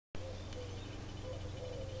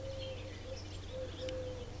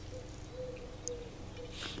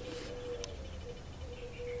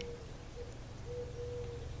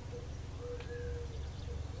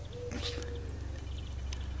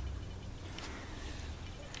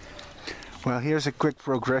Well, here's a quick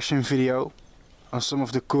progression video on some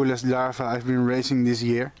of the coolest larvae I've been raising this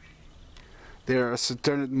year. They are a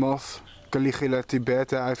Saturn moth, Caligula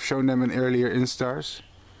thibeta. I've shown them in earlier instars,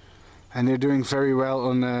 and they're doing very well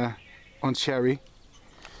on cherry.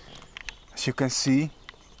 As you can see,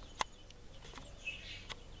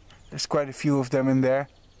 there's quite a few of them in there.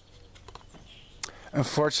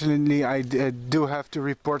 Unfortunately, I do have to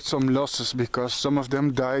report some losses because some of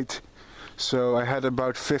them died. So I had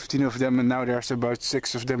about 15 of them and now there's about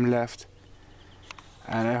 6 of them left.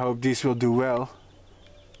 And I hope these will do well,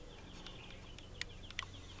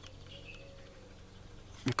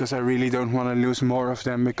 because I really don't want to lose more of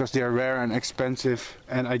them because they are rare and expensive,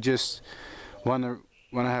 and I just want to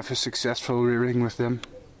have a successful rearing with them.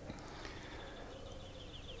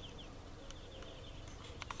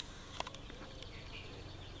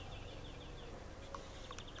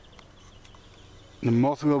 The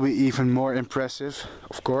moth will be even more impressive,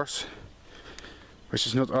 of course, which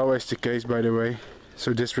is not always the case, by the way,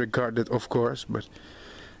 so disregard that, of course, but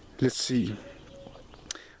let's see.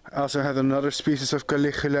 I also had another species of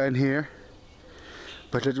Caligula in here,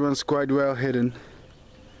 but that one's quite well hidden.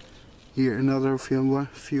 Here another few.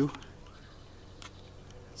 Let's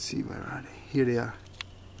see, where are they? Here they are.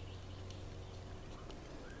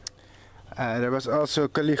 There was also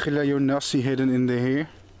Caligula Jonassi hidden in here,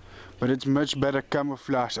 but it's much better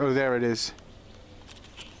camouflage. Oh, there it is.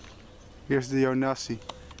 Here's the Jonassi.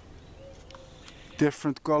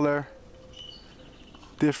 Different color,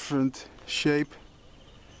 different shape.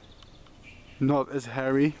 Not as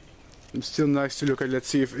hairy. It's still nice to look at. Let's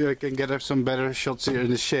see if I can get some better shots here in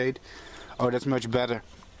the shade. Oh, that's much better.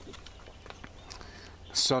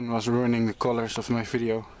 The sun was ruining the colors of my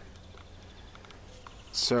video.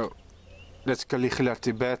 So, that's Caligula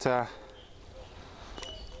thibeta.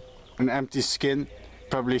 An empty skin,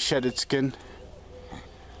 probably shedded skin.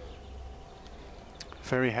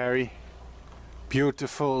 Very hairy.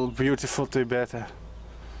 Beautiful, beautiful thibeta.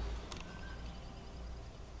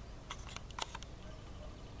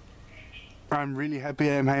 I'm really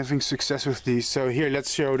happy I'm having success with these. So here,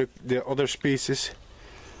 let's show the other species.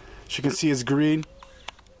 As you can see, it's green.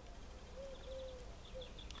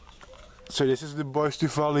 So this is the Bois du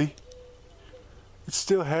Valley. It's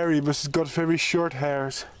still hairy, but it's got very short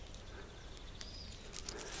hairs.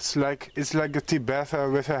 It's like a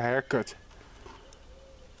thibeta with a haircut.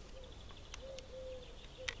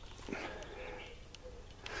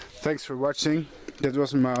 Thanks for watching. That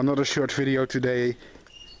was another short video today,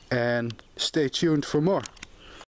 and stay tuned for more.